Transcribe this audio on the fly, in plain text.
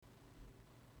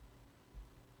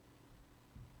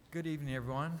Good evening,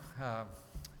 everyone.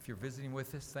 If you're visiting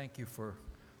with us, thank you for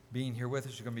being here with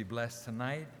us. You're going to be blessed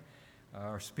tonight.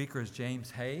 Our speaker is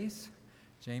James Hayes.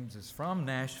 James is from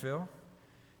Nashville,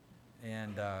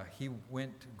 and he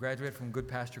graduated from Good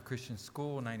Pasture Christian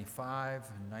School in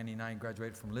 95, and 99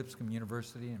 graduated from Lipscomb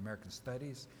University in American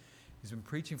Studies. He's been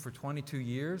preaching for 22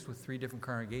 years with 3 different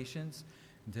congregations,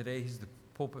 and today he's the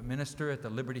pulpit minister at the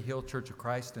Liberty Hill Church of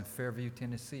Christ in Fairview,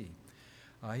 Tennessee.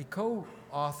 He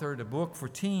co-authored a book for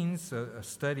teens, a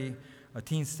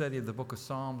teen study of the book of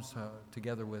Psalms,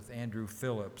 together with Andrew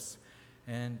Phillips.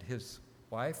 And his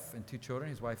wife and 2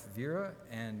 children, his wife Vera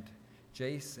and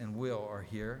Jace and Will are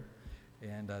here.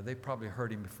 And they probably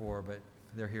heard him before, but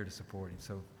they're here to support him.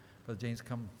 So, Brother James,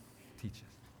 come teach us.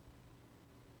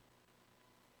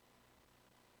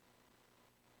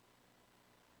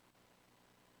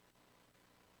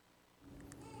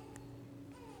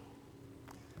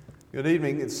 Good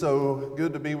evening. It's so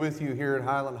good to be with you here at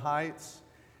Highland Heights.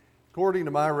 According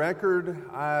to my record,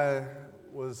 I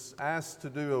was asked to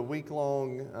do a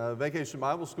week-long vacation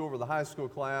Bible school for the high school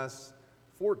class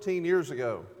 14 years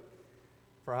ago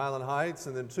for Highland Heights,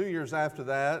 and then 2 years after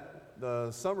that,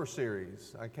 the summer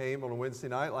series. I came on a Wednesday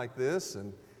night like this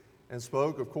and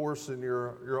spoke, of course, in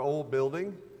your old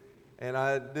building, and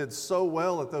I did so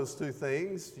well at those 2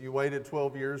 things, you waited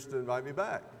 12 years to invite me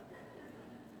back.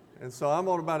 And so I'm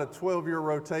on about a 12-year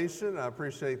rotation. I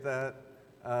appreciate that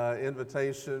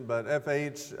invitation. But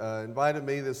FH invited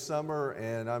me this summer,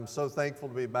 and I'm so thankful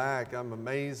to be back. I'm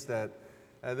amazed at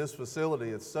this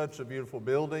facility. It's such a beautiful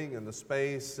building and the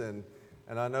space, and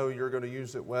I know you're going to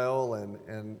use it well.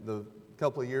 And the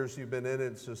couple of years you've been in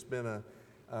it, it's just been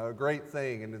a great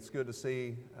thing. And it's good to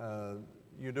see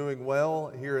you doing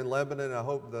well here in Lebanon. I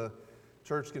hope the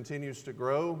church continues to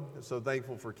grow. I'm so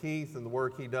thankful for Keith and the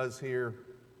work he does here.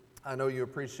 I know you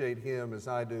appreciate him as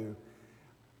I do.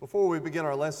 Before we begin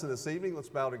our lesson this evening, let's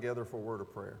bow together for a word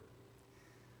of prayer.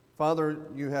 Father,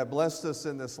 you have blessed us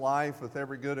in this life with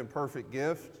every good and perfect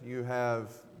gift. You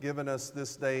have given us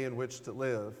this day in which to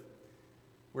live.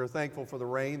 We're thankful for the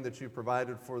rain that you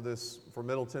provided for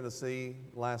Middle Tennessee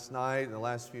last night and the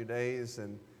last few days,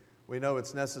 and we know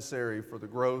it's necessary for the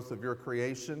growth of your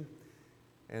creation.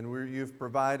 And you've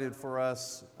provided for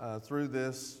us through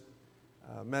this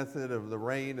method of the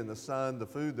rain and the sun, the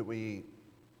food that we eat.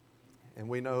 And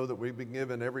we know that we've been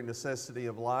given every necessity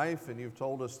of life, and you've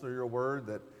told us through your word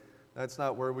that that's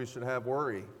not where we should have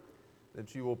worry,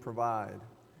 that you will provide.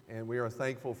 And we are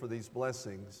thankful for these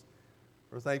blessings.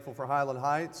 We're thankful for Highland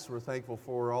Heights. We're thankful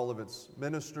for all of its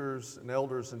ministers and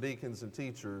elders and deacons and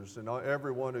teachers and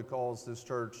everyone who calls this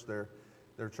church their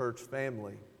church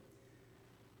family.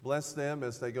 Bless them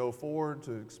as they go forward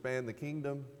to expand the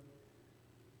kingdom.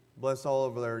 Bless all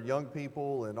of their young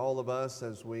people and all of us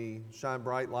as we shine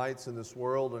bright lights in this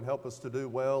world, and help us to do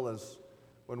well as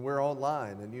when we're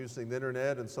online and using the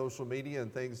internet and social media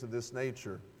and things of this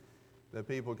nature, that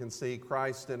people can see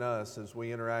Christ in us as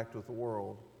we interact with the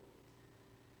world.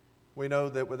 We know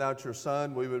that without your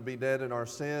Son, we would be dead in our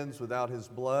sins. Without his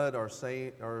blood, our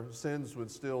sins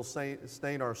would still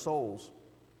stain our souls.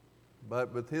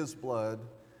 But with his blood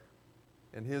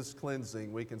and his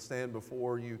cleansing, we can stand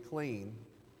before you clean.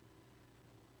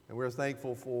 And we're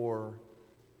thankful for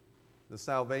the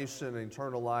salvation and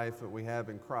eternal life that we have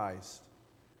in Christ.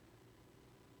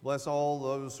 Bless all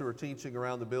those who are teaching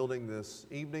around the building this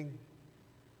evening.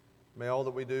 May all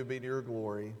that we do be to your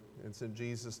glory. It's in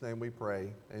Jesus' name we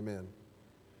pray. Amen.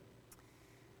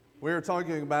 We're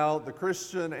talking about the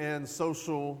Christian and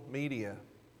social media.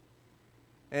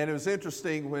 And it was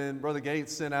interesting when Brother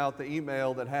Gates sent out the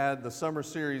email that had the summer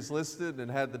series listed and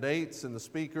had the dates and the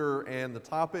speaker and the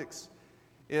topics.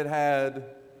 It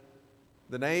had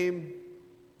the name,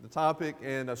 the topic,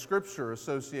 and a scripture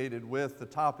associated with the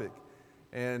topic.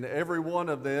 And every one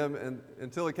of them,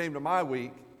 until it came to my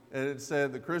week, and it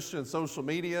said the Christian social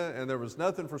media, and there was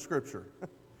nothing for scripture.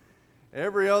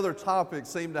 Every other topic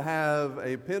seemed to have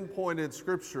a pinpointed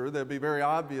scripture that would be very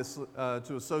obvious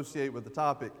to associate with the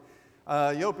topic.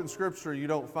 You open scripture, you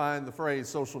don't find the phrase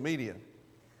social media.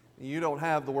 You don't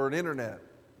have the word internet.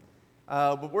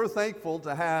 But we're thankful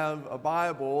to have a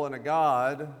Bible and a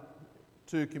God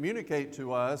to communicate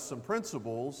to us some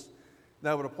principles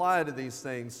that would apply to these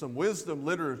things, some wisdom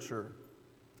literature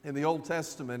in the Old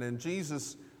Testament and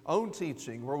Jesus' own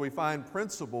teaching, where we find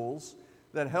principles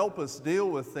that help us deal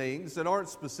with things that aren't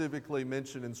specifically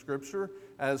mentioned in Scripture.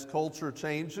 As culture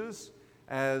changes,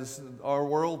 as our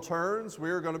world turns, we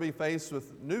are going to be faced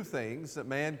with new things that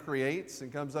man creates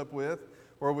and comes up with,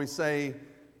 where we say,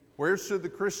 where should the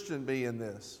Christian be in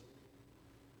this?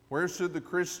 Where should the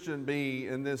Christian be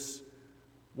in this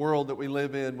world that we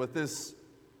live in with this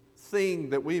thing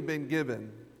that we've been given,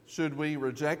 should we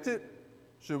reject it?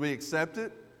 Should we accept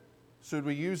it? Should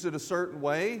we use it a certain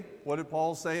way? What did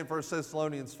Paul say in 1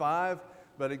 Thessalonians 5?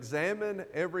 But examine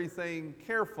everything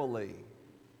carefully.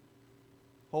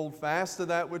 Hold fast to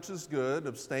that which is good.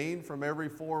 Abstain from every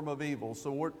form of evil.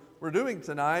 So what we're doing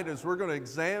tonight is we're going to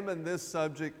examine this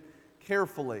subject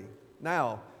carefully.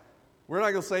 Now, we're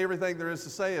not going to say everything there is to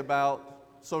say about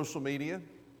social media.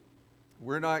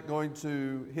 We're not going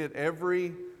to hit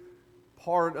every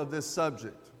part of this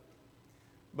subject.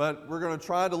 But we're going to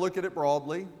try to look at it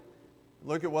broadly,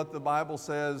 look at what the Bible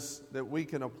says that we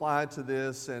can apply to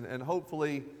this, and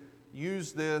hopefully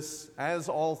use this, as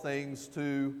all things,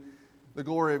 to the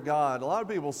glory of God. A lot of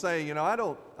people say, I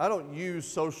don't use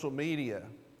social media.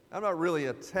 I'm not really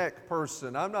a tech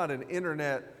person. I'm not an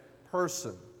internet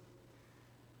person.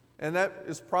 And that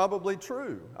is probably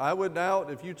true. I would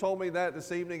doubt if you told me that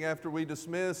this evening after we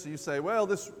dismiss, you say, well,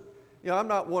 I'm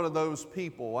not one of those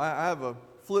people. I have a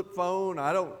flip phone.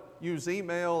 I don't use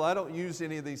email. I don't use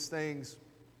any of these things.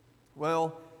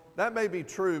 Well, that may be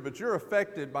true, but you're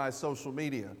affected by social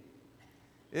media.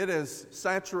 It has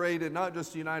saturated not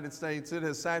just the United States, it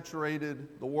has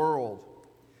saturated the world.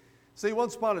 See,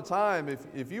 once upon a time,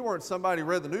 if you weren't somebody who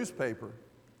read the newspaper,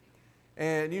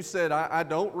 and you said, I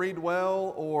don't read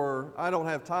well, or I don't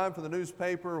have time for the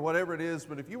newspaper, or whatever it is,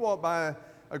 but if you walk by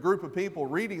a group of people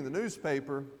reading the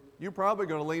newspaper, you're probably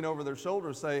going to lean over their shoulder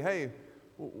and say, hey,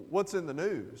 what's in the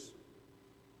news?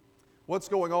 What's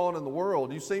going on in the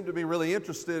world? You seem to be really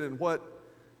interested in what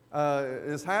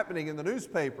is happening in the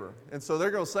newspaper. And so they're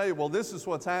going to say, well, this is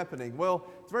what's happening. Well,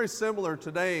 it's very similar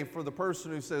today for the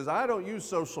person who says, I don't use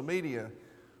social media.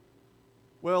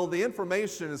 Well, the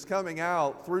information is coming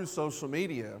out through social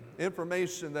media,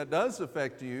 information that does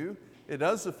affect you. It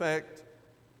does affect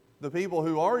the people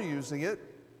who are using it.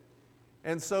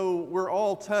 And so we're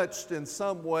all touched in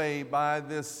some way by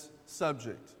this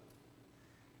subject.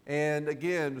 And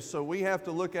again, so we have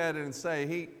to look at it and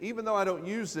say, even though I don't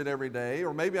use it every day,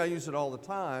 or maybe I use it all the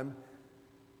time,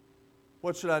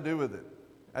 what should I do with it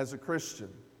as a Christian?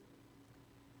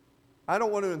 I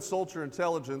don't want to insult your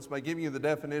intelligence by giving you the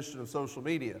definition of social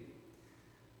media.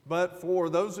 But for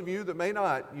those of you that may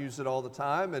not use it all the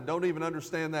time and don't even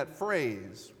understand that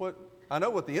phrase, I know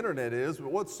what the internet is,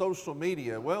 but what's social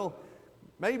media? Well,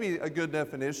 maybe a good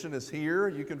definition is here.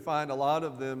 You can find a lot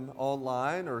of them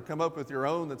online or come up with your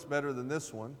own that's better than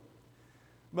this one.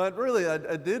 But really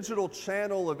a digital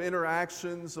channel of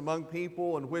interactions among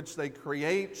people in which they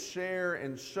create, share,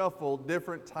 and shuffle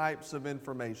different types of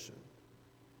information.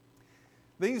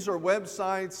 These are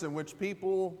websites in which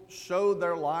people show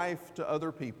their life to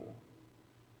other people.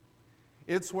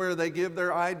 It's where they give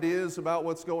their ideas about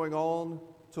what's going on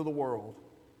to the world.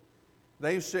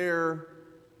 They share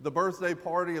the birthday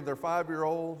party of their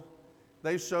 5-year-old.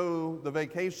 They show the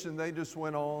vacation they just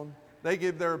went on. They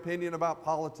give their opinion about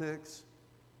politics.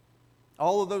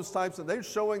 All of those types of, they're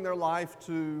showing their life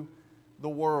to the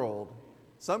world.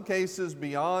 Some cases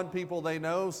beyond people they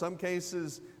know. Some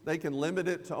cases they can limit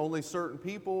it to only certain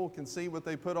people can see what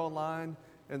they put online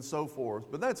and so forth.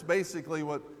 But that's basically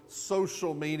what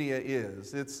social media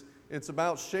is. It's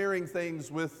about sharing things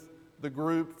with the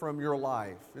group from your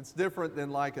life. It's different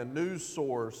than like a news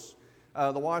source,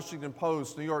 the Washington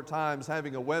Post, New York Times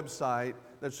having a website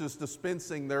that's just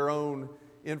dispensing their own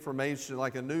information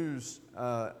like a news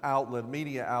outlet,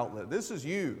 media outlet. This is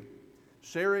you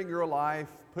sharing your life,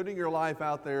 putting your life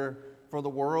out there for the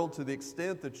world to the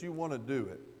extent that you want to do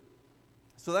it.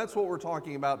 So that's what we're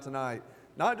talking about tonight.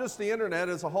 Not just the internet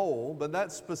as a whole, but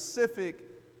that specific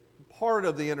part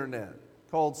of the internet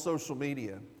called social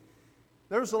media.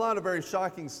 There's a lot of very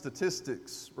shocking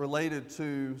statistics related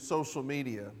to social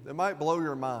media that might blow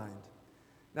your mind.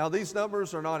 Now, these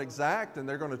numbers are not exact, and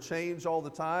they're going to change all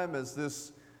the time as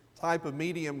this type of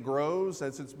medium grows,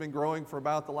 as it's been growing for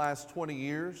about the last 20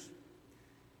 years.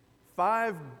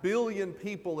 5 billion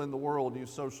people in the world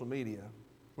use social media,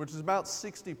 which is about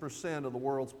 60% of the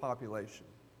world's population.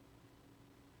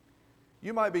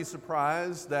 You might be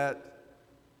surprised that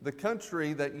the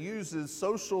country that uses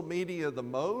social media the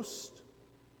most is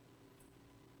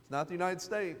not the United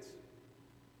States.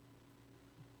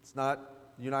 It's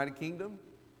not the United Kingdom.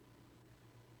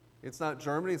 It's not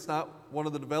Germany. It's not one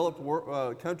of the developed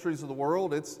countries of the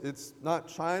world. It's not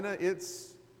China.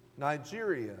 It's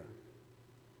Nigeria.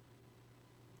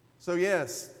 So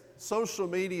yes, social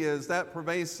media is that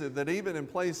pervasive that even in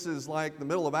places like the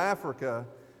middle of Africa,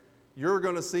 you're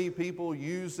going to see people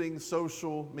using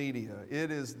social media.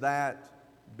 It is that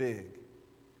big.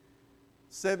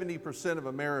 70% of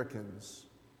Americans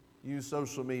use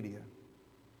social media.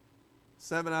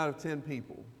 7 out of 10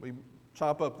 people. We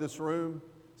chop up this room,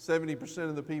 70%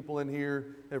 of the people in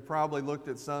here have probably looked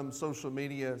at some social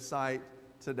media site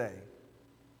today.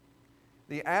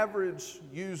 The average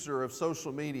user of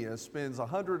social media spends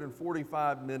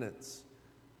 145 minutes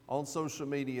on social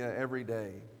media every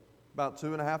day, about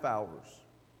 2.5 hours.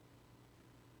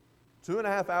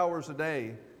 2.5 hours a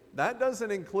day. That doesn't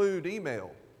include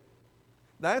email.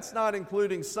 That's not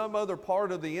including some other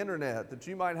part of the internet that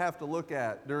you might have to look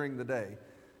at during the day.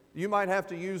 You might have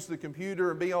to use the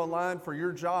computer and be online for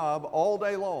your job all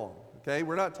day long. Okay,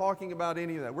 we're not talking about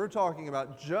any of that. We're talking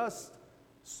about just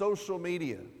social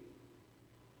media.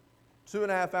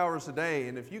 2.5 hours a day,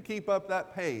 and if you keep up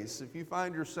that pace, if you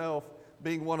find yourself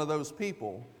being one of those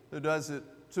people who does it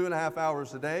 2.5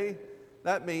 hours a day,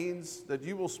 that means that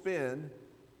you will spend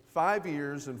 5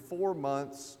 years and 4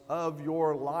 months of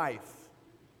your life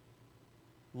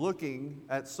looking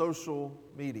at social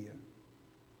media.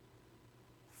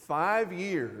 5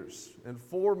 years and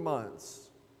 4 months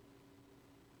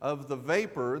of the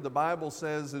vapor, the Bible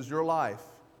says, is your life.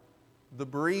 The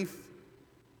brief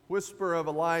whisper of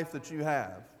a life that you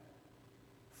have.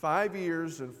 5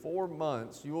 years and 4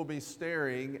 months, you will be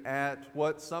staring at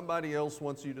what somebody else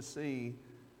wants you to see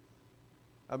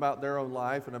about their own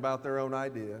life and about their own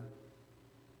idea.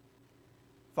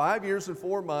 5 years and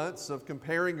 4 months of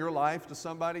comparing your life to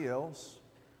somebody else.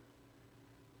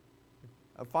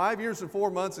 5 years and 4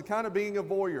 months of kind of being a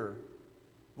voyeur.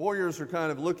 Voyeurs are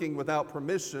kind of looking without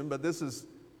permission, but this is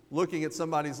looking at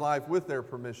somebody's life with their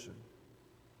permission.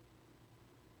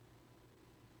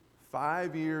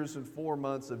 5 years and 4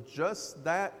 months of just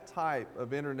that type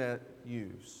of internet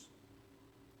use.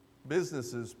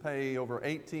 Businesses pay over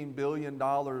 $18 billion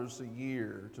a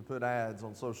year to put ads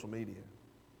on social media.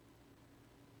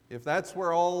 If that's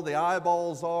where all the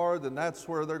eyeballs are, then that's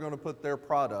where they're going to put their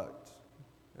product.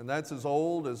 And that's as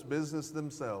old as business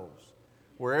themselves.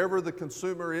 Wherever the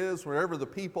consumer is, wherever the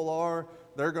people are,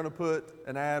 they're going to put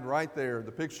an ad right there.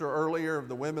 The picture earlier of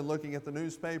the women looking at the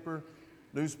newspaper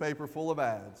full of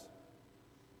ads.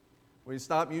 When you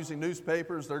stop using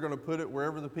newspapers, they're going to put it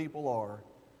wherever the people are.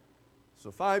 So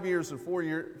 5 years and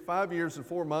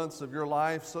 4 months of your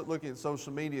life looking at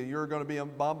social media, you're going to be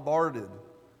bombarded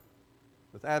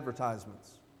with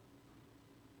advertisements.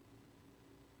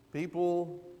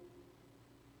 People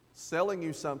selling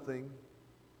you something,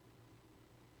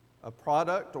 a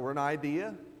product or an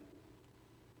idea.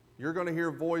 You're going to hear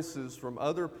voices from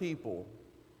other people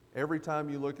every time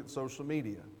you look at social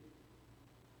media.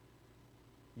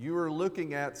 You are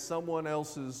looking at someone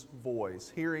else's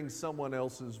voice, hearing someone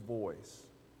else's voice.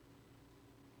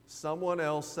 Someone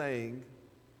else saying,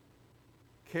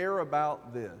 care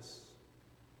about this,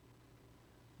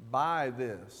 buy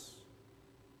this,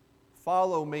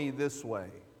 follow me this way.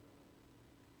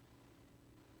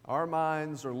 Our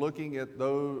minds are looking at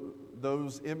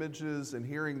those images and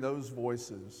hearing those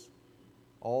voices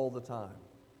all the time.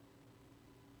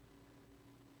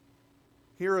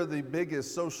 Here are the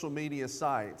biggest social media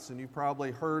sites, and you've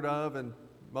probably heard of and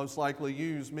most likely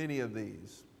use many of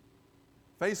these.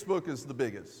 Facebook is the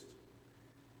biggest.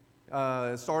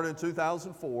 It started in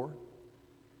 2004.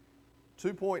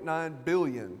 2.9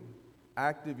 billion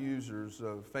active users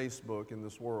of Facebook in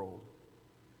this world.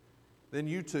 Then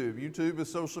YouTube. YouTube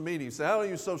is social media. You say, I don't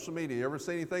use social media. You ever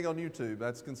see anything on YouTube?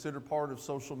 That's considered part of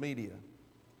social media.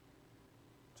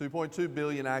 2.2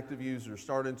 billion active users,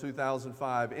 started in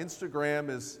 2005. Instagram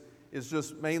is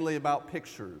just mainly about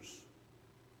pictures.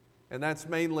 And that's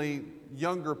mainly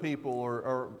younger people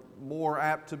are more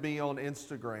apt to be on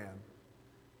Instagram.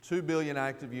 2 billion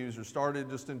active users, started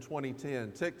just in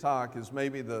 2010. TikTok is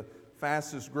maybe the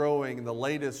fastest growing and the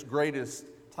latest, greatest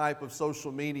type of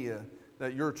social media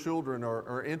that your children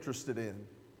are interested in.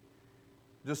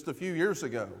 Just a few years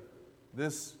ago,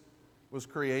 this was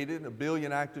created, 1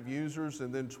 billion active users,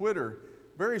 and then Twitter,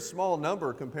 very small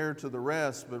number compared to the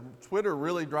rest, but Twitter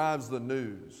really drives the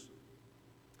news.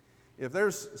 If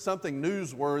there's something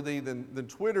newsworthy, then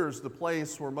Twitter is the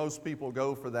place where most people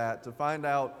go for that, to find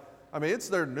out. I mean, it's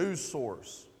their news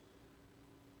source.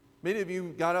 Many of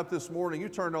you got up this morning, you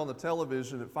turned on the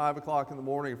television at 5 o'clock in the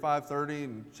morning, 5:30,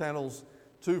 and channels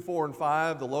 2, 4, and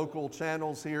 5, the local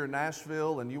channels here in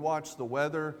Nashville, and you watched the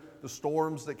weather, the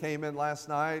storms that came in last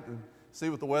night, and see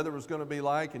what the weather was going to be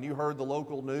like, and you heard the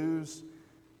local news.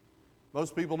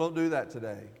 Most people don't do that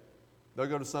today. They'll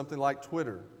go to something like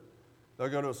Twitter. They'll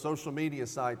go to a social media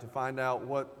site to find out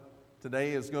what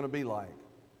today is going to be like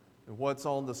and what's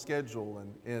on the schedule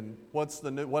and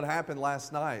what happened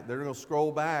last night. They're going to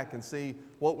scroll back and see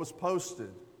what was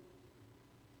posted.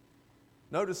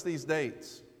 Notice these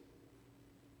dates.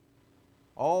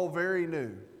 All very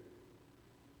new.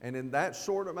 And in that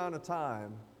short amount of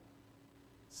time,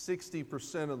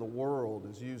 60% of the world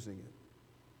is using it.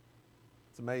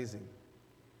 It's amazing.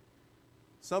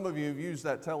 Some of you have used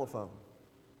that telephone.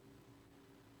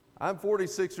 I'm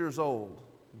 46 years old.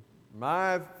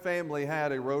 My family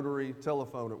had a rotary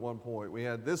telephone at one point. We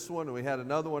had this one and we had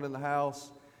another one in the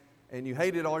house, and you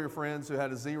hated all your friends who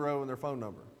had a 0 in their phone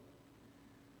number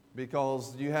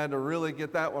because you had to really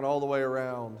get that one all the way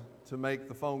around to make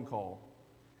the phone call.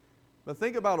 But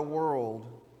think about a world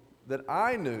that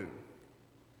I knew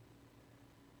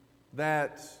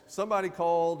that somebody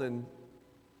called, and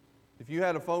if you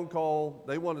had a phone call,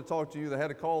 they wanted to talk to you, they had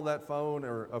to call that phone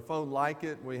or a phone like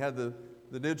it. We had the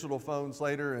digital phones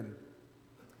later, and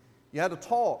you had to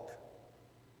talk.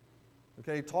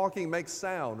 Okay, talking makes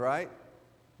sound, right?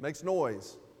 Makes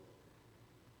noise.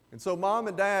 And so mom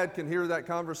and dad can hear that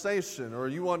conversation, or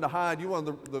you wanted to hide, you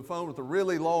wanted the phone with a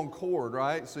really long cord,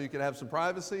 right? So you could have some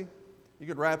privacy. You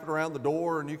could wrap it around the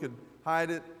door and you could hide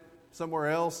it somewhere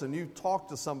else, and you talk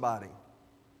to somebody.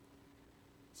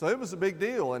 So it was a big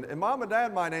deal. And mom and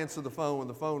dad might answer the phone when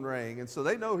the phone rang, and so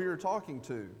they know who you're talking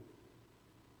to.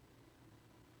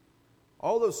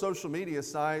 All those social media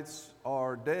sites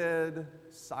are dead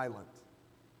silent.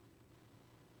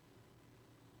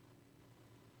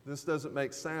 This doesn't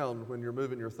make sound when you're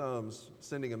moving your thumbs,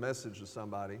 sending a message to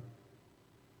somebody.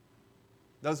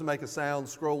 Doesn't make a sound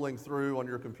scrolling through on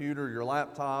your computer, your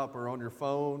laptop, or on your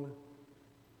phone.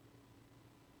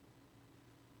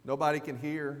 Nobody can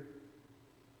hear.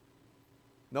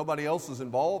 Nobody else is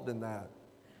involved in that.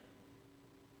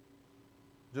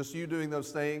 Just you doing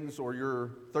those things, or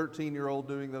your 13-year-old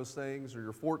doing those things, or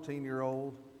your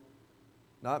 14-year-old,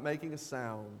 not making a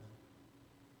sound.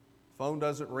 Phone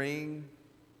doesn't ring.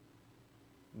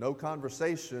 No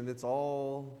conversation. It's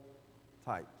all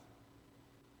typed.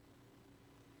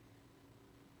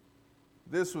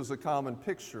 This was a common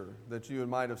picture that you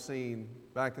might have seen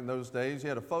back in those days. You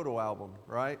had a photo album,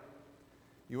 right?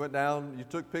 You went down, you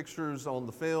took pictures on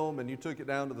the film, and you took it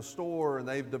down to the store, and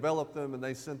they've developed them, and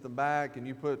they sent them back, and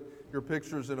you put your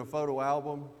pictures in a photo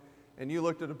album, and you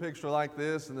looked at a picture like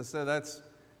this, and they said, that's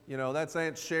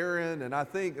Aunt Sharon, and I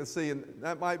think, let's see, and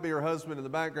that might be her husband in the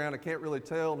background. I can't really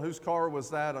tell. And whose car was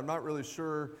that? I'm not really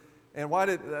sure. And why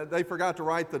did they forgot to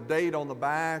write the date on the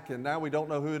back, and now we don't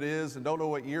know who it is and don't know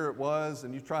what year it was,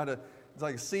 and you try to, it's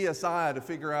like a CSI to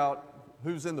figure out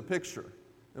who's in the picture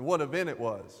and what event it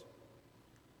was.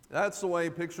 That's the way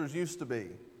pictures used to be.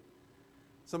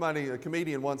 A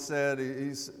comedian once said,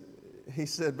 he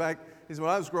said, when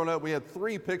I was growing up, we had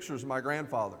 3 pictures of my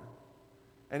grandfather,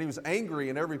 and he was angry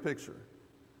in every picture.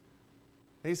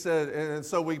 He said, and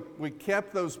so we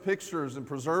kept those pictures and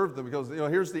preserved them because,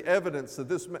 here's the evidence that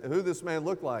who this man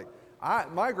looked like.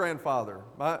 My grandfather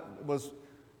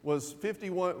was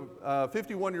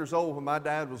 51 years old when my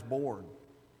dad was born.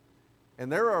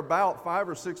 And there are about 5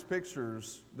 or 6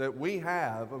 pictures that we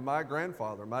have of my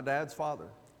grandfather, my dad's father.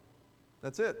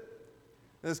 That's it.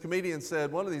 And this comedian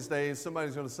said, one of these days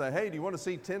somebody's going to say, hey, do you want to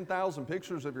see 10,000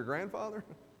 pictures of your grandfather?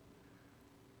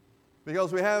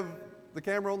 Because we have the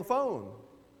camera on the phone.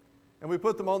 And we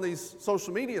put them on these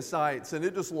social media sites, and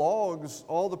it just logs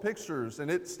all the pictures,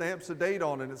 and it stamps a date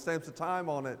on it, it stamps a time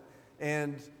on it,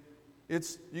 and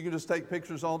you can just take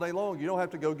pictures all day long. You don't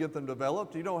have to go get them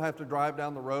developed. You don't have to drive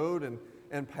down the road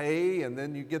and pay, and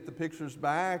then you get the pictures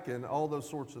back and all those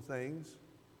sorts of things.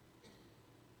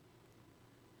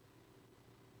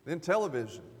 Then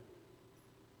television.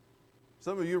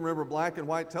 Some of you remember black and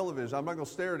white television. I'm not going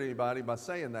to stare at anybody by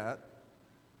saying that,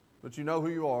 but you know who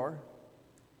you are.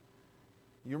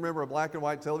 You remember a black and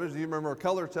white television, you remember a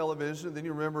color television, then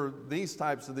you remember these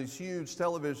huge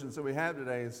televisions that we have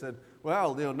today, and said,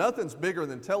 well, nothing's bigger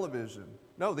than television.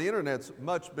 No, the internet's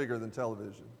much bigger than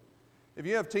television. If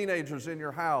you have teenagers in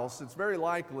your house, it's very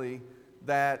likely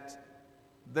that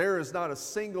there is not a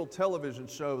single television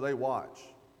show they watch.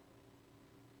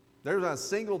 There's not a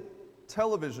single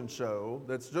television show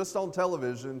that's just on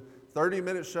television,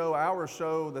 30-minute show, hour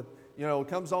show that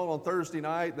comes on Thursday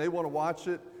night, they want to watch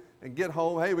it and get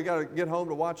home. Hey, we got to get home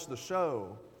to watch the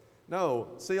show. No,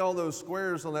 see all those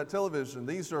squares on that television?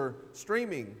 These are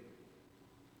streaming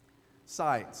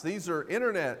sites. These are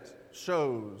internet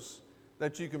shows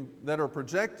that are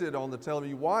projected on the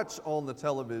television. You watch on the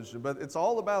television, but it's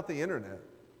all about the internet.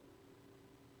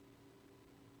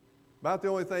 About the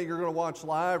only thing you're going to watch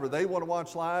live, or they want to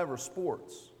watch live, or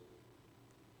sports.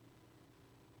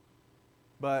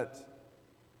 But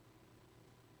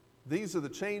these are the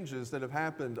changes that have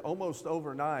happened almost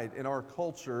overnight in our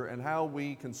culture and how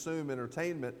we consume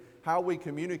entertainment, how we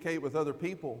communicate with other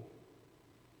people.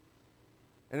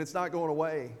 And it's not going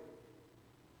away.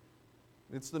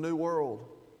 It's the new world.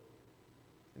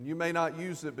 And you may not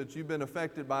use it, but you've been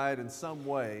affected by it in some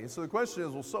way. And so the question is,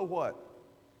 well, so what?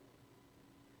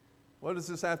 What does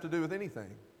this have to do with anything?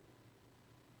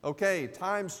 Okay,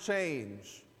 times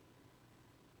change.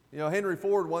 You know, Henry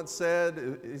Ford once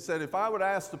said, he said, if I would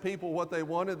ask the people what they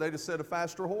wanted, they'd have said a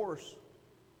faster horse.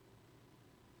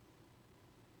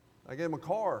 I gave them a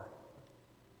car.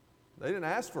 They didn't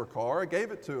ask for a car, I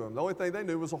gave it to them. The only thing they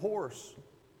knew was a horse.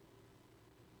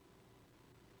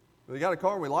 We got a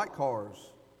car, we like cars.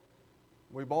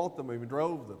 We bought them, we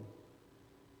drove them.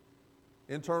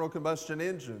 Internal combustion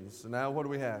engines, and now what do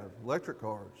we have? Electric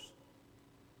cars.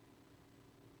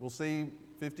 We'll see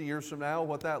 50 years from now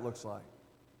what that looks like.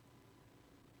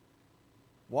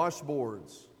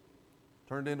 Washboards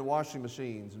turned into washing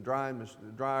machines and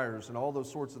dryers and all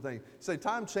those sorts of things. You say,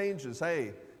 time changes,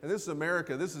 hey, and this is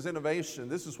America, this is innovation,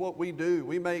 this is what we do.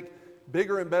 We make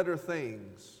bigger and better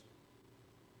things.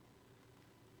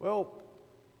 Well,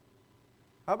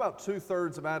 how about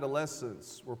 2/3 of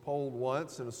adolescents were polled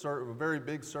once in a very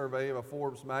big survey of a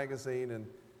Forbes magazine, and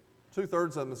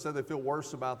 2/3 of them said they feel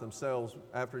worse about themselves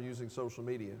after using social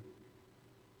media.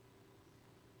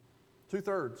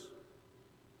 2/3.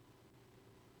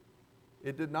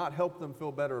 It did not help them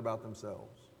feel better about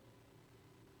themselves.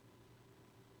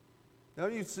 Now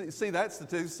you see that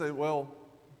statistic and say, well,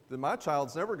 then my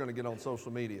child's never going to get on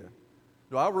social media.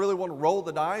 Do I really want to roll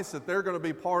the dice that they're going to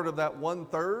be part of that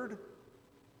 1/3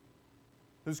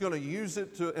 who's going to use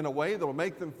it in a way that will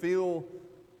make them feel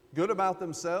good about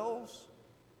themselves?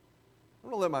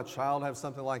 I'm going to let my child have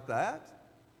something like that.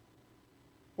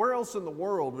 Where else in the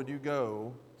world would you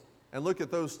go and look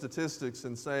at those statistics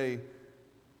and say,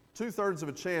 2/3 of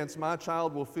a chance my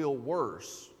child will feel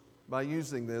worse by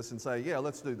using this, and say, yeah,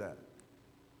 let's do that.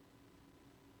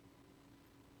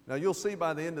 Now you'll see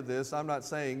by the end of this, I'm not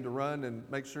saying to run and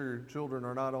make sure your children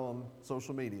are not on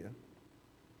social media.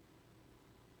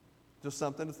 Just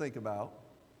something to think about.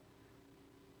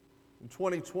 In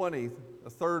 2020,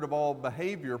 1/3 of all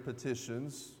behavior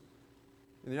petitions,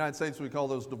 in the United States we call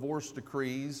those divorce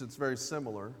decrees, it's very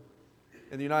similar.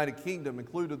 In the United Kingdom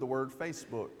included the word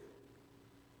Facebook.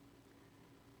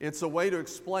 It's a way to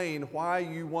explain why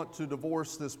you want to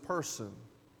divorce this person.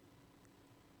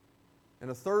 And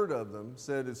 1/3 of them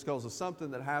said it's because of something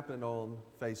that happened on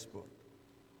Facebook.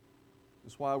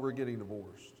 That's why we're getting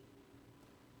divorced.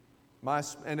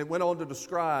 And it went on to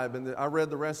describe, and I read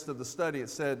the rest of the study, it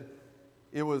said,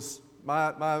 it was,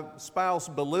 my spouse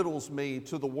belittles me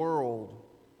to the world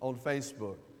on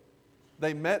Facebook.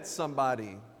 They met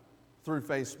somebody through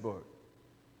Facebook.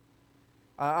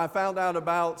 I found out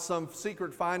about some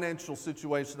secret financial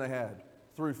situation they had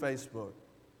through Facebook.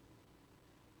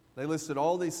 They listed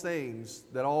all these things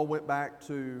that all went back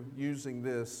to using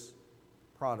this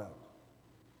product.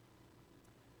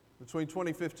 Between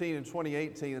 2015 and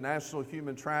 2018, the National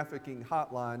Human Trafficking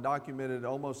Hotline documented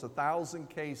almost 1,000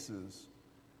 cases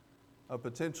of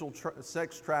potential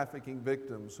sex trafficking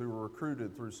victims who were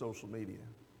recruited through social media.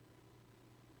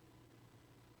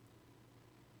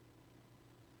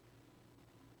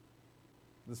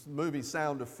 This movie,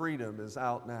 Sound of Freedom, is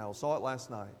out now. Saw it last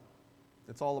night.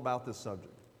 It's all about this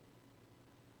subject.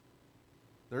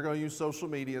 They're going to use social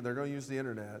media, they're going to use the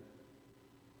internet,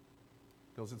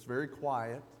 because it's very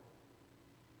quiet,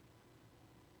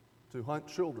 to hunt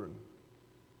children.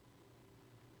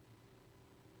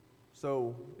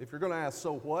 So, if you're going to ask,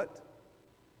 so what?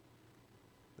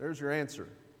 There's your answer.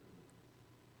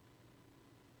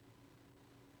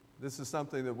 This is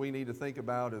something that we need to think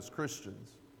about as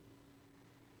Christians.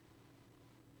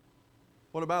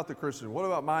 What about the Christian? What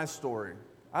about my story?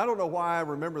 I don't know why I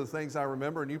remember the things I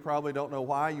remember, and you probably don't know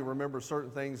why you remember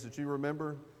certain things that you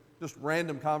remember. Just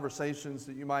random conversations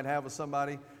that you might have with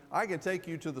somebody. I can take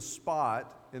you to the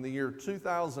spot in the year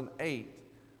 2008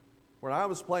 where I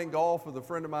was playing golf with a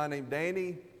friend of mine named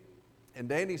Danny, and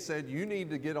Danny said, you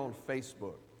need to get on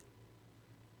Facebook.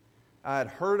 I had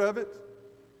heard of it,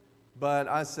 but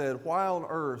I said, why on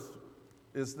earth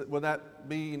would that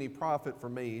be any profit for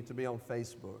me to be on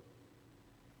Facebook?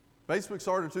 Facebook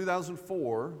started in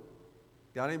 2004. A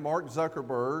guy named Mark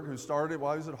Zuckerberg, who started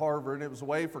while he was at Harvard, and it was a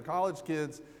way for college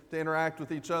kids to interact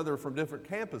with each other from different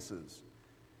campuses.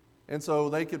 And so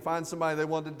they could find somebody they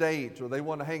wanted to date or they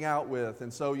wanted to hang out with.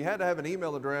 And so you had to have an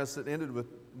email address that ended with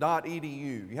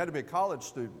 .edu. You had to be a college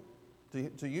student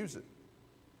to use it.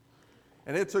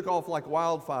 And it took off like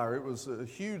wildfire. It was a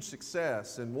huge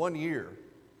success in 1 year.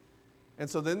 And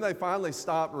so then they finally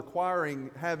stopped requiring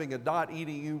having a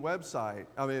 .edu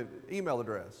email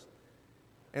address.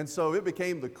 And so it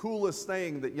became the coolest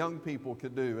thing that young people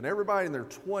could do. And everybody in their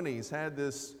 20s had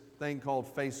this thing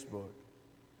called Facebook.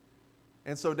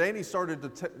 And so Danny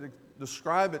started to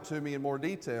describe it to me in more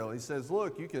detail. He says,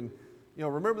 look, you can,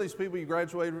 remember these people you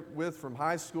graduated with from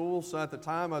high school? So at the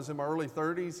time I was in my early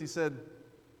 30s. He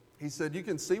said, you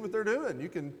can see what they're doing. You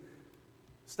can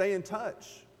stay in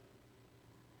touch.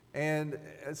 And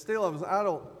still, I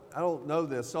don't know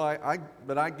this. So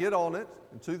but I get on it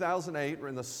in 2008, or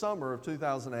in the summer of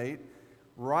 2008,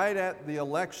 right at the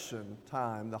election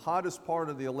time, the hottest part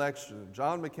of the election,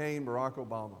 John McCain, Barack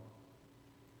Obama.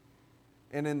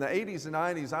 And in the 80s and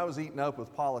 90s, I was eaten up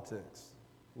with politics.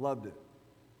 Loved it.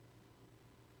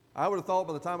 I would have thought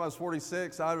by the time I was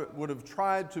 46, I would have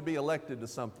tried to be elected to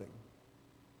something.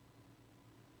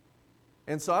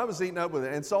 And so I was eaten up with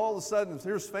it. And so all of a sudden,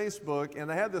 here's Facebook, and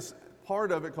they had this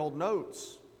part of it called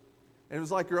Notes. And it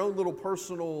was like your own little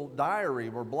personal diary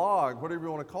or blog, whatever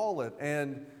you want to call it.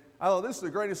 And I thought, this is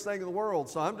the greatest thing in the world.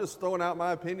 So I'm just throwing out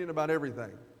my opinion about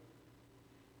everything.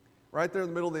 Right there in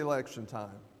the middle of the election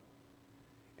time.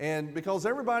 And because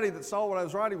everybody that saw what I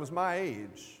was writing was my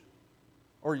age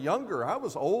or younger, I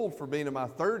was old for being in my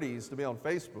 30s to be on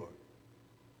Facebook.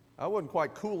 I wasn't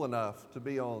quite cool enough to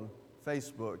be on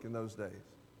Facebook in those days.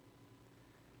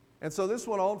 And so this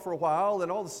went on for a while,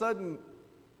 and all of a sudden,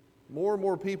 more and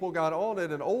more people got on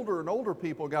it, and older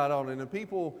people got on it, and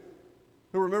people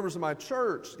who were members of my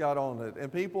church got on it,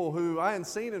 and people who I hadn't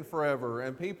seen in forever,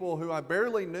 and people who I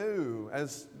barely knew,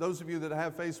 as those of you that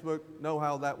have Facebook know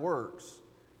how that works.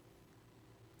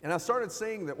 And I started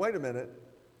seeing that, wait a minute,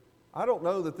 I don't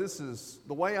know that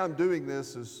the way I'm doing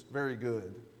this is very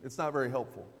good. It's not very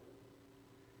helpful.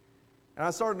 And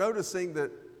I started noticing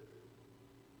that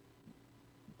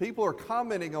people are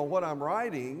commenting on what I'm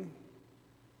writing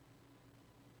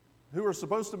who are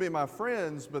supposed to be my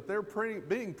friends, but they're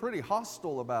being pretty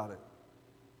hostile about it.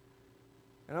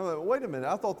 And I'm like, wait a minute,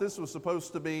 I thought this was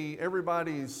supposed to be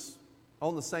everybody's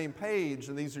on the same page,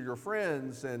 and these are your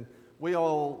friends, and we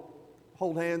all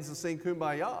hold hands and sing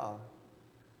Kumbaya.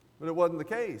 But it wasn't the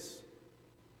case.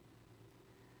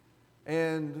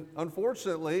 And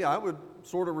unfortunately, I would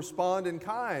sort of respond in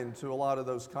kind to a lot of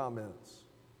those comments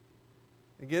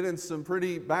and get in some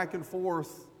pretty back and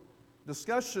forth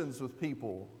discussions with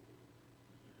people.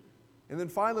 And then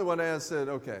finally one day I said,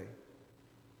 okay,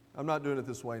 I'm not doing it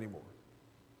this way anymore.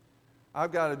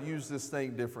 I've got to use this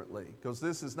thing differently because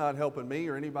this is not helping me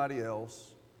or anybody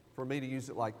else for me to use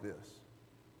it like this.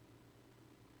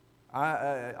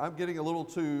 I'm getting a little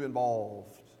too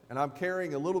involved, and I'm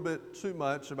caring a little bit too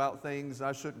much about things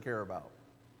I shouldn't care about.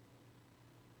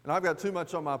 And I've got too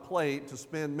much on my plate to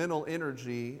spend mental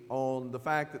energy on the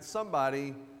fact that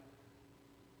somebody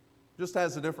just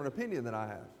has a different opinion than I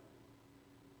have.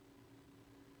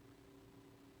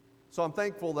 So I'm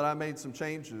thankful that I made some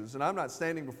changes, and I'm not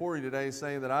standing before you today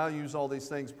saying that I use all these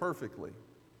things perfectly,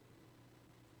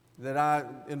 that I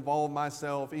involve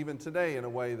myself even today in a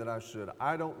way that I should.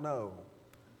 I don't know.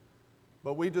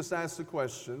 But we just asked the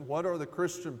question, what are the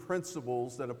Christian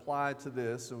principles that apply to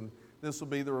this? And this will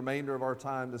be the remainder of our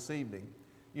time this evening.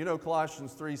 You know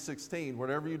Colossians 3:16,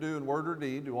 whatever you do in word or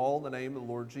deed, do all in the name of the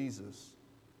Lord Jesus.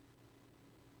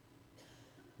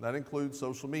 That includes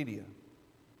social media.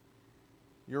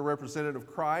 You're a representative of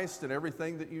Christ in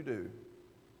everything that you do,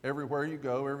 everywhere you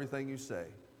go, everything you say.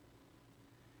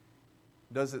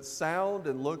 Does it sound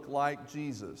and look like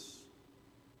Jesus?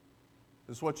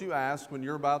 This is what you ask when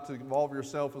you're about to involve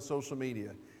yourself with social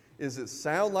media. Is it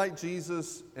sound like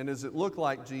Jesus and does it look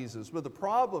like Jesus? But the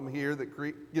problem here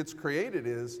that gets created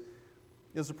is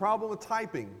the problem with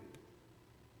typing.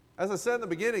 As I said in the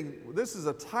beginning, this is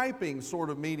a typing sort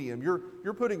of medium.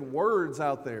 You're putting words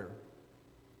out there.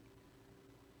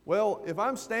 Well, if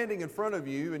I'm standing in front of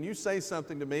you and you say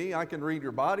something to me, I can read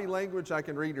your body language, I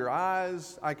can read your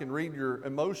eyes, I can read your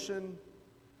emotion.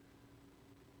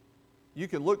 You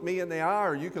can look me in the eye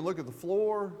or you can look at the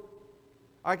floor.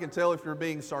 I can tell if you're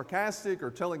being sarcastic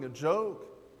or telling a joke.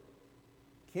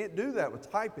 Can't do that with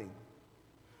typing.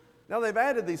 Now they've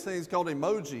added these things called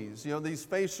emojis, these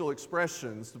facial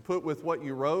expressions to put with what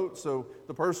you wrote so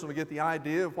the person will get the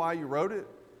idea of why you wrote it.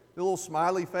 A little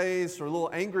smiley face or a little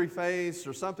angry face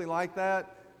or something like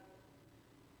that.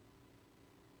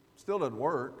 Still doesn't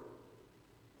work.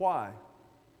 Why?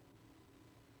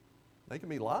 They can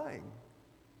be lying.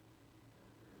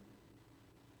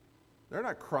 They're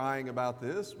not crying about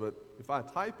this, but if I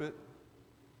type it,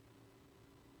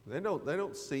 they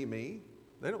don't see me.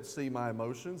 They don't see my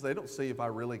emotions. They don't see if I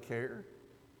really care.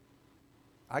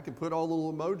 I can put all the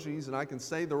little emojis and I can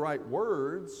say the right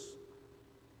words,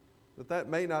 but that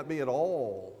may not be at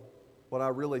all what I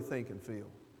really think and feel.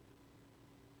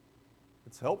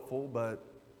 It's helpful, but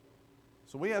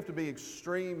so we have to be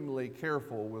extremely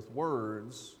careful with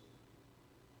words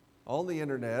on the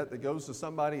internet that goes to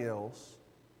somebody else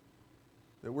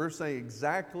that we're saying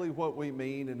exactly what we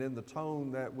mean and in the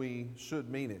tone that we should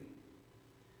mean it.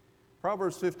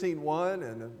 Proverbs 15:1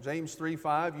 and James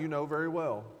 3:5 you know very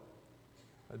well.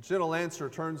 A gentle answer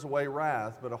turns away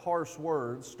wrath, but a harsh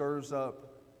word stirs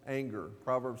up anger.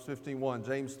 Proverbs 15:1,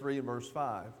 James 3 and verse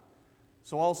 5.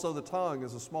 So also the tongue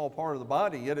is a small part of the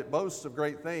body, yet it boasts of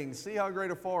great things. See how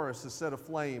great a forest is set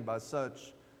aflame by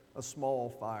such a small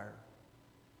fire.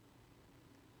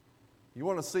 You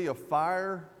want to see a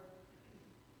fire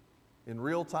in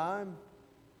real time?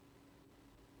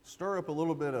 Stir up a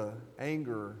little bit of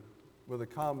anger with a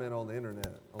comment on the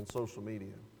internet, on social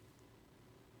media.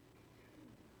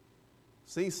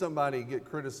 See somebody get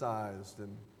criticized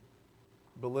and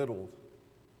belittled.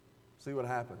 See what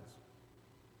happens.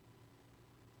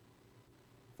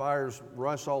 Fires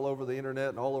rush all over the internet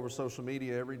and all over social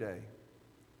media every day.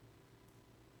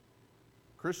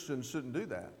 Christians shouldn't do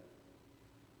that.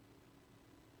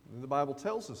 The Bible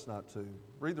tells us not to.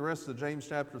 Read the rest of James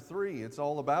chapter 3. It's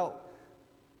all about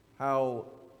how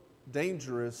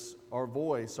dangerous our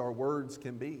voice, our words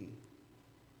can be.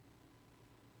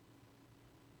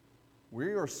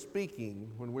 We are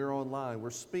speaking when we're online. We're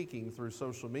speaking through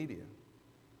social media.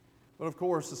 But of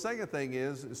course, the second thing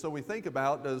is, so we think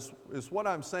about, is what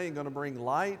I'm saying going to bring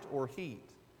light or heat?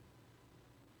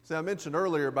 See, I mentioned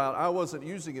earlier about I wasn't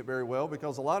using it very well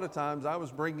because a lot of times I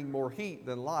was bringing more heat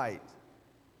than light.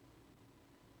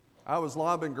 I was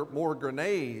lobbing more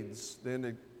grenades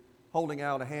than holding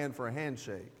out a hand for a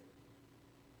handshake.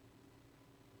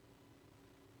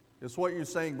 Is what you're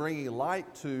saying bringing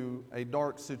light to a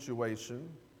dark situation,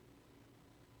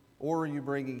 or are you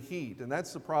bringing heat? And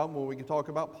that's the problem when we can talk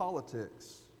about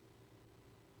politics.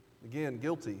 Again,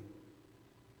 guilty.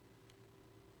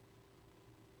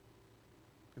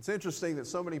 It's interesting that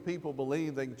so many people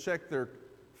believe they can check their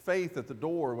faith at the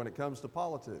door when it comes to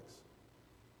politics.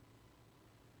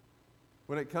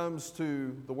 When it comes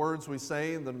to the words we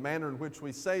say and the manner in which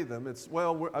we say them, it's,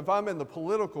 well, if I'm in the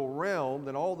political realm,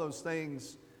 then all those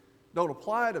things don't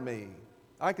apply to me.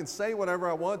 I can say whatever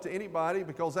I want to anybody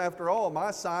because, after all,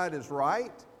 my side is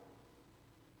right.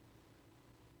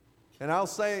 And I'll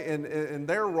say, and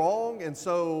they're wrong, and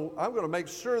so I'm going to make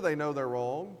sure they know they're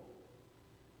wrong.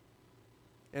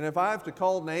 And if I have to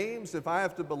call names, if I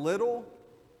have to belittle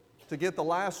to get the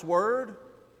last word,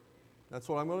 that's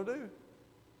what I'm going to do.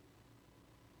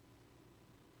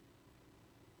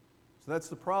 So that's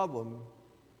the problem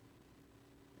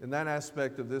in that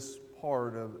aspect of this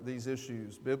part of these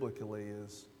issues biblically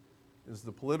is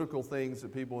the political things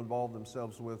that people involve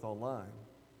themselves with online.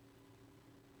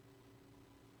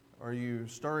 Are you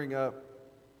stirring up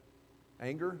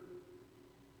anger?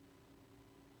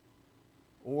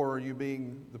 Or are you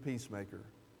being the peacemaker?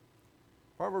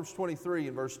 Proverbs 23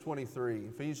 and verse 23,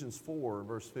 Ephesians 4 and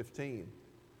verse 15.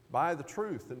 Buy the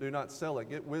truth and do not sell it.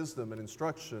 Get wisdom and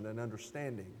instruction and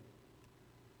understanding.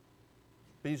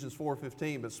 Ephesians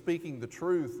 4:15, but speaking the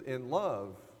truth in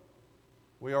love,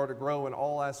 we are to grow in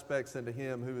all aspects into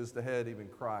Him who is the head, even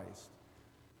Christ.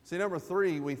 See, number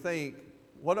 3, we think,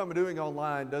 what I'm doing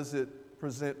online, does it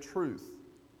present truth?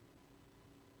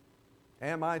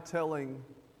 Am I telling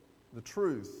the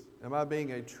truth? Am I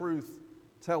being a truth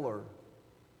teller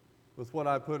with what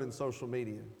I put in social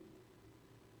media?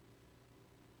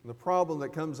 And the problem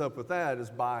that comes up with that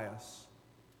is bias.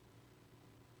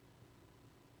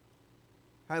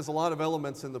 Has a lot of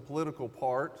elements in the political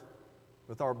part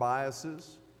with our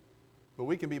biases, but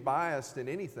we can be biased in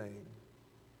anything.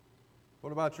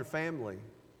 What about your family?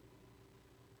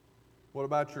 What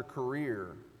about your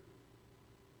career?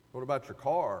 What about your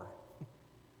car?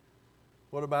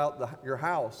 What about your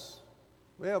house?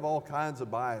 We have all kinds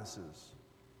of biases.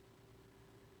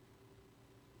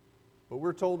 But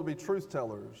we're told to be truth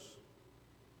tellers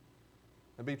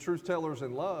and be truth tellers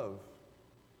in love.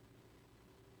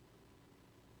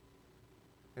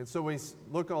 And so we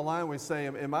look online, we say,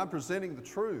 am I presenting the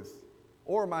truth?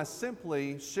 Or am I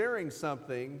simply sharing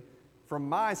something from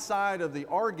my side of the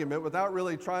argument without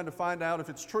really trying to find out if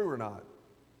it's true or not?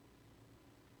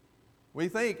 We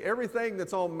think everything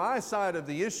that's on my side of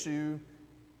the issue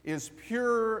is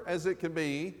pure as it can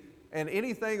be, and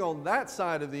anything on that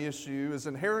side of the issue is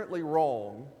inherently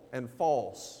wrong and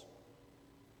false.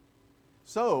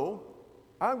 So,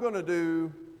 I'm going to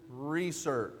do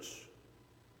research,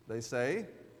 they say.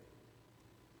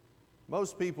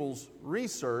 Most people's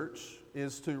research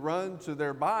is to run to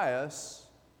their bias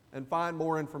and find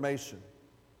more information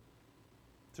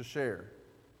to share.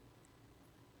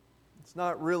 It's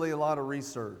not really a lot of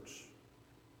research.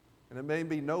 And it may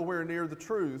be nowhere near the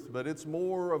truth, but it's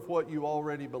more of what you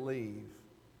already believe.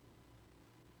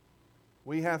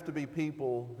 We have to be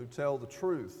people who tell the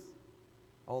truth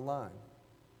online.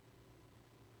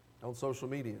 on social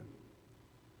media.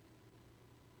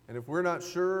 And if we're not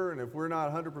sure and if we're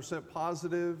not 100%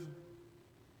 positive,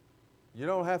 you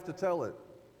don't have to tell it.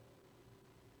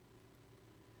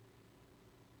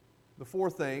 The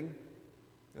fourth thing,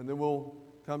 and then we'll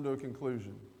come to a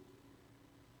conclusion.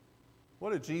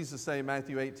 What did Jesus say in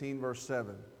Matthew 18, verse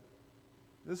 7?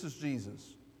 This is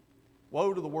Jesus.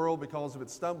 Woe to the world because of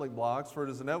its stumbling blocks, for it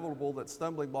is inevitable that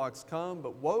stumbling blocks come,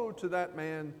 but woe to that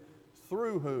man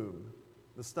through whom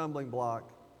the stumbling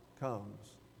block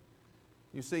comes.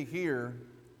 You see here,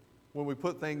 when we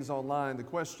put things online, the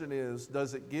question is,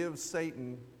 does it give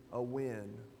Satan a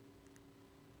win?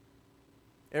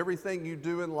 Everything you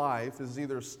do in life is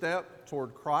either a step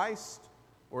toward Christ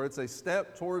or it's a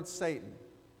step towards Satan.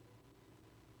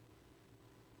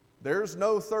 There's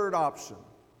no third option.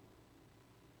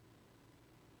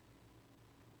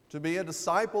 To be a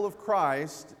disciple of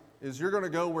Christ is you're going to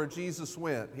go where Jesus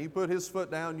went. He put his foot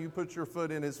down, you put your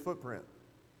foot in his footprint.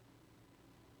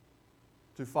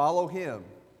 To follow him.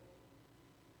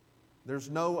 There's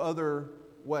no other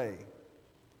way.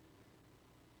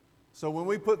 So when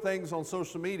we put things on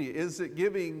social media, is it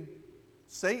giving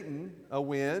Satan a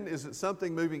win? Is it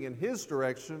something moving in his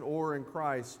direction or in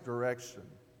Christ's direction?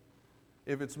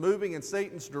 If it's moving in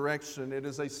Satan's direction, it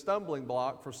is a stumbling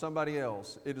block for somebody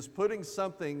else. It is putting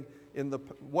something in the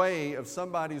way of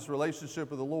somebody's relationship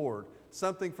with the Lord,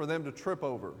 something for them to trip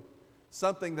over,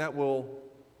 something that will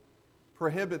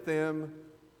prohibit them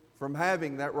from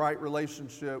having that right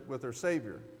relationship with their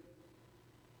Savior.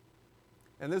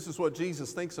 And this is what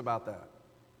Jesus thinks about that.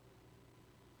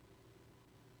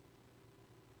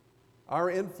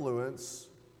 Our influence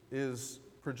is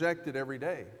projected every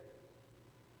day.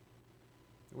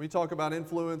 We talk about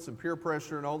influence and peer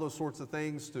pressure and all those sorts of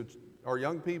things to our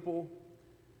young people,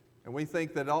 and we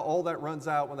think that all that runs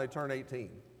out when they turn 18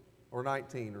 or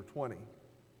 19 or 20.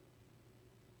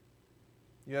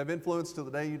 You have influence till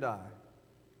the day you die.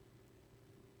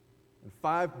 And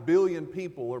 5 billion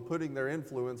people are putting their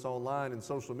influence online and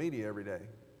social media every day.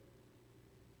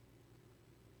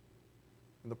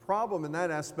 And the problem in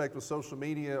that aspect with social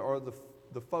media are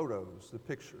the photos, the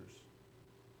pictures.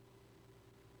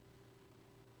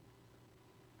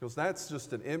 Because that's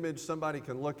just an image somebody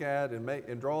can look at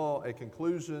and draw a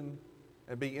conclusion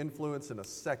and be influenced in a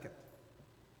second.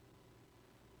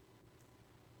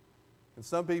 And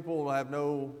some people will have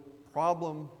no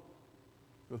problem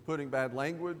with putting bad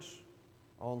language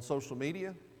on social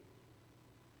media,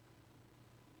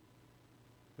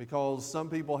 because some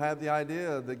people have the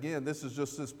idea that, again, this is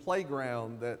just this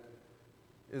playground that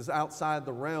is outside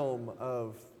the realm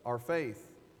of our faith.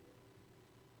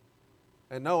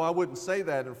 And no, I wouldn't say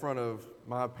that in front of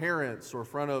my parents or in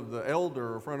front of the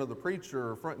elder or in front of the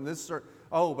preacher or front in this. But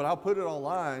I'll put it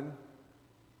online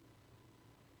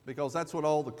because that's what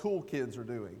all the cool kids are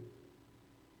doing.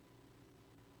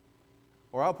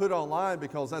 Or I'll put it online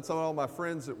because that's what all my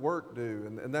friends at work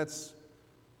do. And that's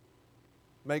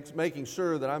making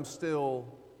sure that I'm still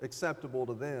acceptable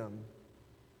to them.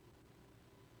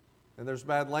 And there's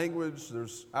bad language,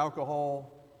 there's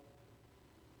alcohol,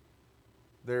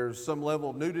 there's some level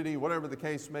of nudity, whatever the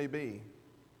case may be.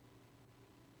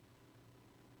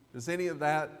 Is any of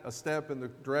that a step in the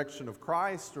direction of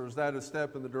Christ, or is that a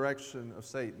step in the direction of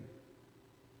Satan?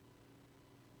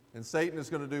 And Satan is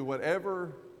going to do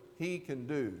whatever he can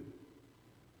do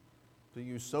to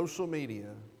use social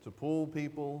media to pull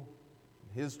people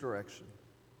in his direction.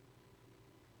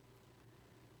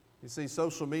 You see,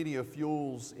 social media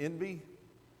fuels envy.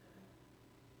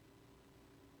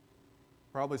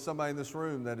 Probably somebody in this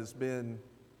room that has been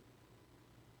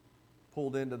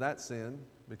pulled into that sin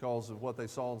because of what they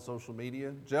saw on social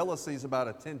media. Jealousy is about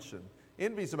attention.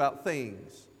 Envy is about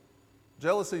things.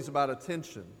 Jealousy is about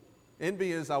attention.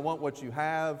 Envy is, I want what you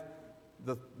have,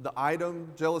 the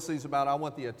item. Jealousy is about, I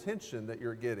want the attention that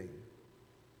you're getting.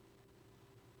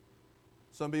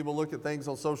 Some people look at things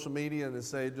on social media and they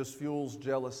say it just fuels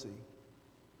jealousy.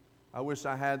 I wish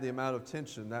I had the amount of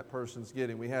attention that person's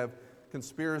getting. We have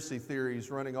conspiracy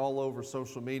theories running all over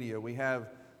social media. We have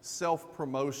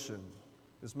self-promotion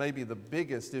is maybe the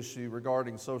biggest issue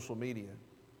regarding social media.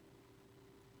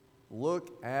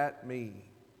 Look at me.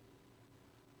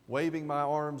 Waving my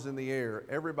arms in the air.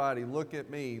 Everybody look at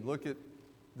me. Look at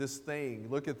this thing.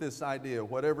 Look at this idea,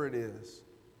 whatever it is.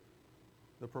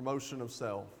 The promotion of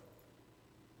self.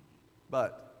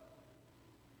 But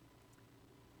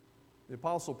the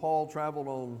Apostle Paul traveled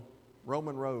on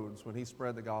Roman roads when he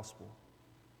spread the gospel.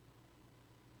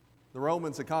 The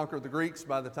Romans had conquered the Greeks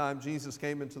by the time Jesus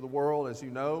came into the world, as you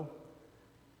know,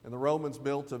 and the Romans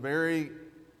built a very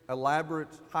elaborate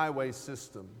highway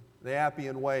system, the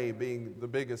Appian Way being the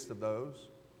biggest of those.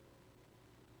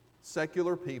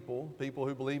 secular people, people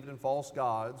who believed in false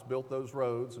gods, built those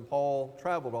roads, and Paul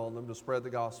traveled on them to spread the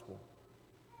gospel.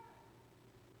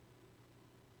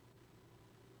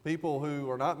 People who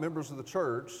are not members of the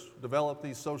church develop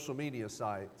these social media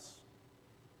sites,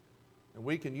 and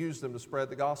we can use them to spread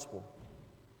the gospel.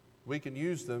 We can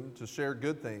use them to share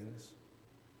good things.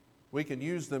 We can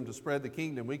use them to spread the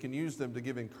kingdom. We can use them to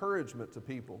give encouragement to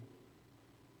people.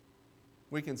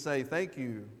 We can say, thank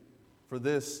you for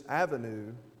this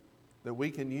avenue that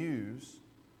we can use.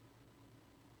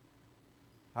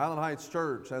 Highland Heights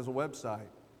Church has a website.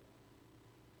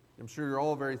 I'm sure you're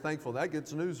all very thankful. That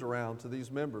gets news around to these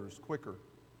members quicker.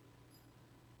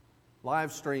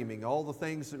 Live streaming, all the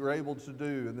things that we're able to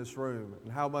do in this room,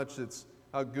 and how much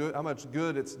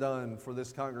good it's done for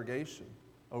this congregation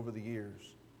over the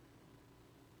years.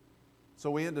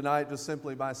 So we end tonight just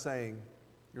simply by saying,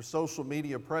 your social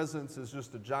media presence is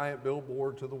just a giant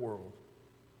billboard to the world.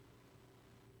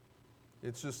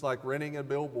 It's just like renting a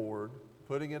billboard,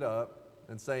 putting it up,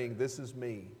 and saying, this is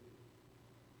me.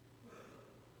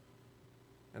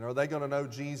 And are they going to know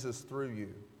Jesus through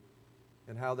you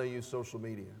and how they use social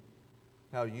media,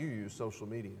 how you use social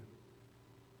media?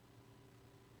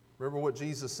 Remember what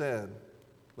Jesus said,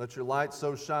 let your light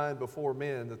so shine before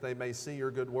men that they may see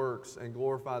your good works and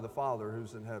glorify the Father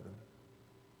who's in heaven.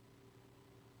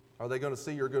 Are they going to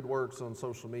see your good works on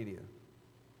social media?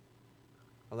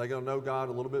 Are they going to know God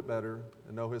a little bit better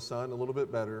and know His Son a little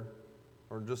bit better,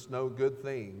 or just know good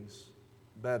things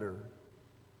better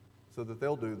so that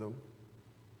they'll do them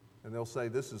and they'll say,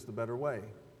 this is the better way?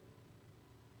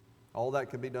 All that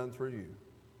can be done through you.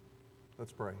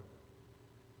 Let's pray.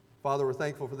 Father, we're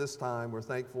thankful for this time. We're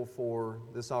thankful for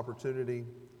this opportunity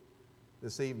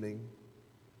this evening.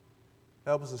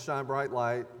 Help us to shine bright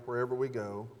light wherever we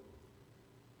go.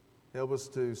 Help us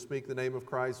to speak the name of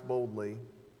Christ boldly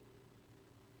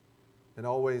and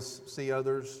always see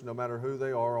others, no matter who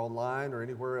they are, online or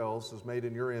anywhere else, as made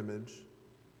in your image,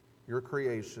 your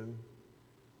creation,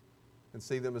 and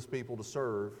see them as people to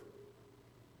serve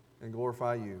and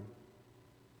glorify you.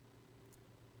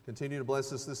 Continue to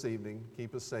bless us this evening.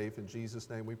 Keep us safe. In Jesus'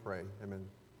 name we pray. Amen.